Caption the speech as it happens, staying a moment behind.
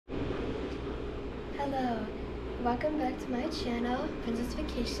Hello, welcome back to my channel, Princess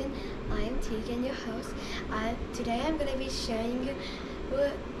Vacation. I am Tegan, your host. Today I'm going to be showing you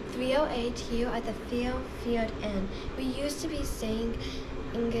 308 here at the Fairfield Inn. We used to be staying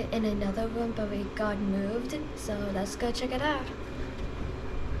in another room, but we got moved, so let's go check it out.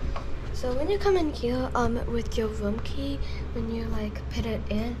 So when you come in here with your room key, when you put it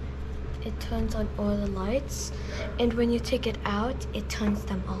in, it turns on all the lights, and when you take it out, it turns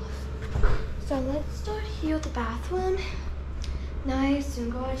them off. So let's start here with the bathroom. Nice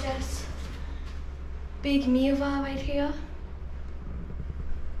and gorgeous. Big mirror right here.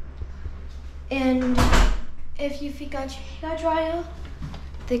 And if you forgot your hair dryer,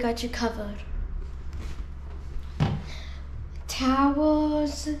 they got you covered.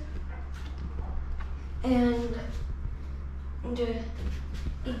 Towels and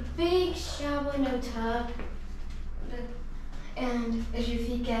a big shower, no tub. And if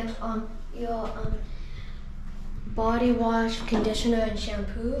you forget your body wash, conditioner, and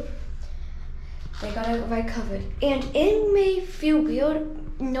shampoo, they got it right covered. And it may feel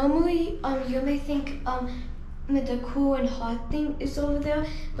weird. Normally, you may think the cool and hot thing is over there,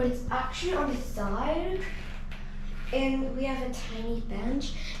 but it's actually on the side. And we have a tiny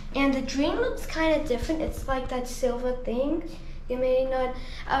bench. And the drain looks kind of different. It's like that silver thing. You may not.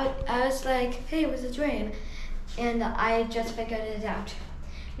 I was like, hey, where's the drain? And I just figured it out.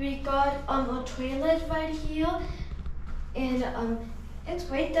 We got a toilet right here, and it's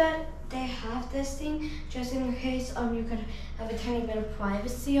great that they have this thing just in case you could have a tiny bit of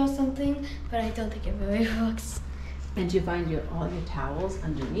privacy or something, but I don't think it really works. And you find all your towels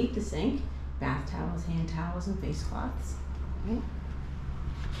underneath the sink, bath towels, hand towels, and face cloths. Right.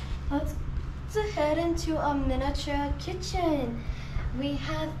 Let's head into a miniature kitchen. We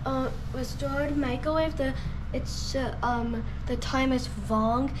have restored microwave. The time is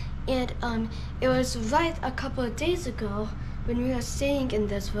wrong, and it was right a couple of days ago when we were staying in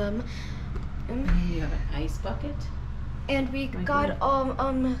this room. And you have an ice bucket. And we got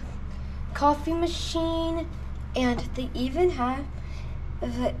coffee machine, and they even have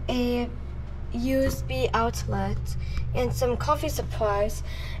a USB outlet and some coffee supplies.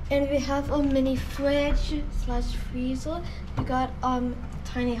 And we have a mini fridge / freezer. We got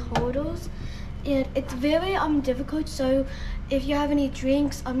tiny holders. And it's very difficult, so if you have any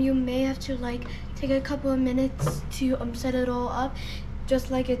drinks, you may have to take a couple of minutes to set it all up, just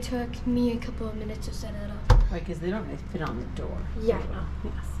like it took me a couple of minutes to set it up. Right, because they don't really fit on the door. Yeah.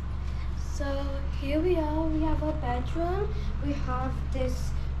 Yes. So here we are. We have our bedroom. We have this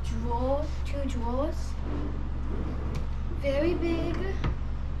drawer, 2 drawers, very big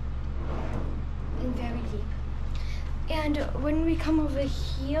and very deep. And when we come over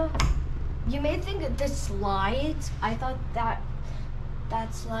here, you may think that this slides. I thought that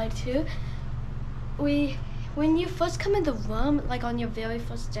slide too. When you first come in the room, on your very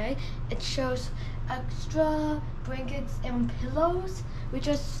first day, it shows extra blankets and pillows. We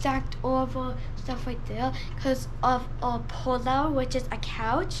just stacked over stuff right there because of a pull-out, which is a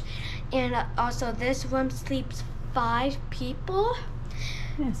couch, and also this room sleeps 5 people.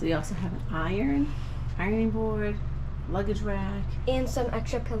 Yeah, so you also have an ironing board, luggage rack, and some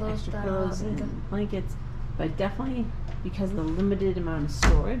extra pillows and blankets, but definitely because of the limited amount of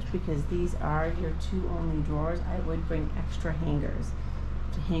storage, because these are your 2 only drawers, I would bring extra hangers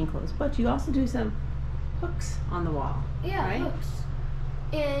to hang clothes. But you also do some hooks on the wall. Yeah, right? Hooks.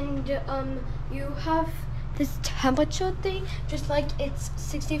 And you have this temperature thing, just like it's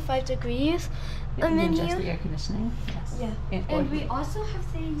 65 degrees. And then just the air conditioning. Yes. Yeah. And we also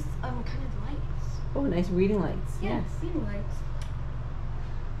have these kind of lights. Oh, nice reading lights. Yeah, yes. reading lights.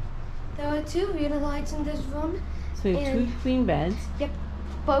 There are 2 reading lights in this room. So we have 2 queen beds. Yep.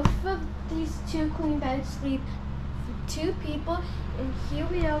 Both of these 2 queen beds sleep for 2 people. And here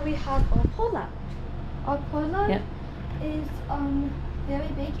we are. We have our pull-out. Our pull-out is very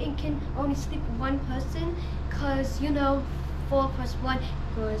big and can only sleep 1 person, because 4 plus 1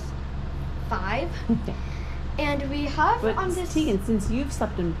 equals 5. And we have this. Tegan, since you've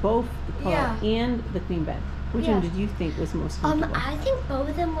slept in both the pull-out and the queen bed, which one did you think was most comfortable? I think both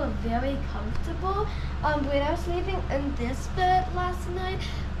of them were very comfortable. When I was sleeping in this bed last night,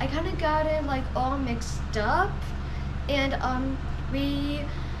 I kind of got it all mixed up, and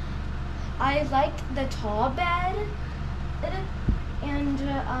I liked the tall bed, and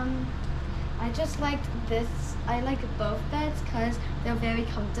I just liked this. I like both beds because they're very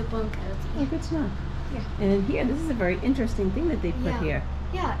comfortable and cozy. Oh, good to know. Yeah. And then here, this is a very interesting thing that they put here.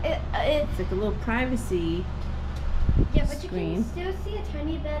 Yeah, It's like a little privacy Yeah, but screen. you can still see a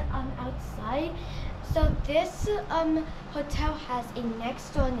tiny bit outside. So this hotel has a next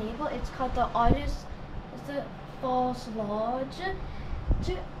door neighbor. It's called the Falls Lodge,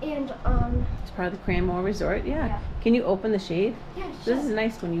 and It's part of the Cranmore Resort. Yeah. Yeah. Can you open the shade? yeah, So this is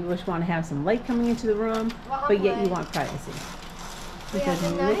nice when you just want to have some light coming into the room, but yet you want privacy. Because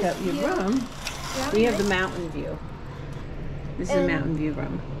when you look at your room, we have the mountain view. This is a mountain view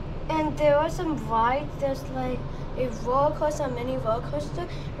room. And there are some rides. There's like a roller coaster, a mini roller coaster,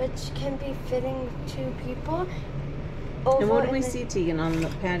 which can be fitting 2 people. And what do we see, Tegan, on the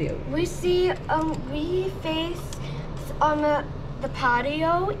patio? We see we face the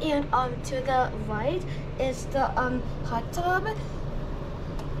patio, and to the right is the hot tub.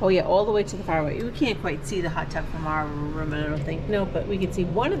 Oh yeah, all the way to the far right. We can't quite see the hot tub from our room, I don't think. No, but we can see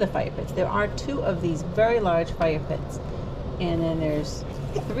one of the fire pits. There are 2 of these very large fire pits. And then there's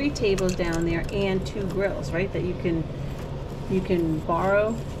 3 tables down there and 2 grills, right? That you can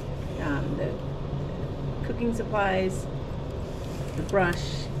borrow the cooking supplies, the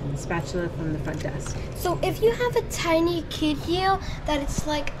brush, and the spatula from the front desk. So if you have a tiny kid here that it's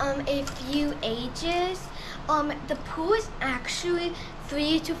like a few ages, the pool is actually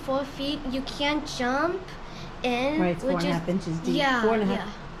 3 to 4 feet. You can't jump in. Right, it's 4.5 inches deep. Yeah, 4.5 yeah.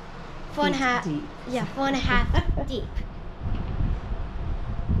 4.5 deep. Yeah, 4.5 deep.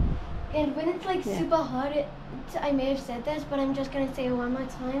 And when it's like super hot, I may have said this, but I'm just gonna say it one more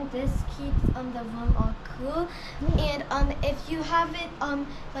time. This keeps the room all cool. And if you have it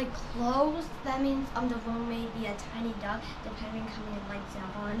like closed, that means the room may be a tiny dark, depending how many lights you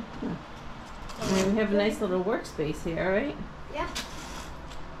have on. Yeah. And we have a nice little workspace here, right? Yeah.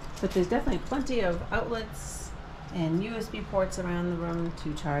 But there's definitely plenty of outlets and USB ports around the room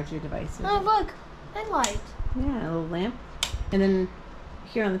to charge your devices. Oh look, a light. Yeah, a little lamp. And then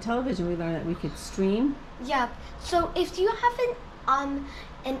here on the television, we learned that we could stream. Yeah. So if you have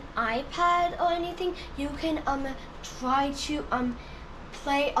an iPad or anything, you can try to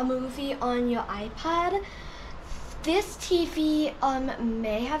play a movie on your iPad. This TV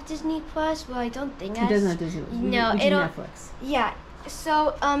may have Disney Plus. Well, I don't think it doesn't have Disney Plus. No, we do Netflix. Yeah.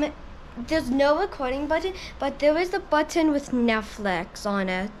 So there's no recording button, but there is a button with Netflix on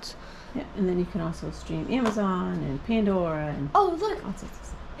it. Yeah, and then you can also stream Amazon and Pandora and oh look, all sorts of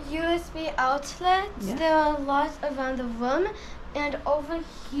stuff. USB outlets. Yeah. There are lots around the room, and over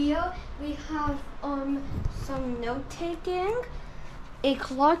here we have some note taking, a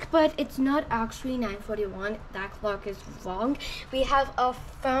clock, but it's not actually 9:41. That clock is wrong. We have a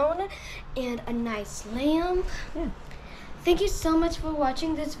phone and a nice lamp. Yeah. Thank you so much for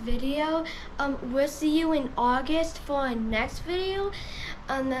watching this video. We'll see you in August for our next video.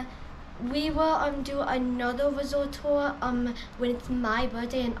 We will do another resort tour when it's my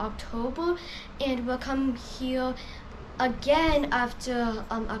birthday in October, and we'll come here again after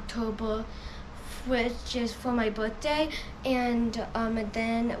October, which is for my birthday, and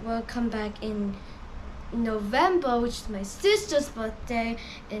then we'll come back in November, which is my sister's birthday,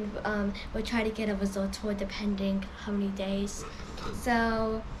 and we'll try to get a resort tour depending how many days.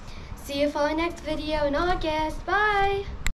 So see you for our next video in August. Bye.